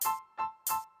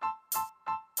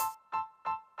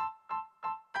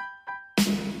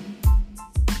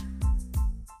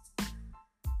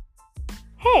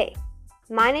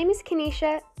My name is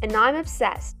Kanisha, and I'm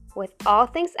obsessed with all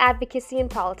things advocacy and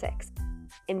politics.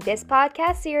 In this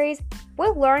podcast series,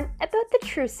 we'll learn about the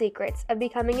true secrets of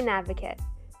becoming an advocate.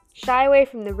 Shy away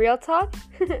from the real talk?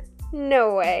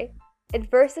 No way.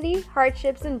 Adversity,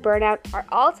 hardships, and burnout are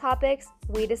all topics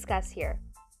we discuss here.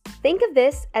 Think of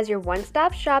this as your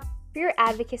one-stop shop for your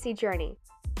advocacy journey.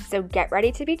 So get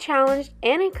ready to be challenged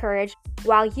and encouraged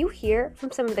while you hear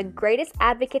from some of the greatest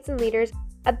advocates and leaders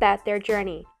about their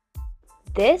journey.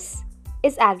 This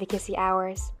is Advocacy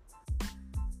Hours.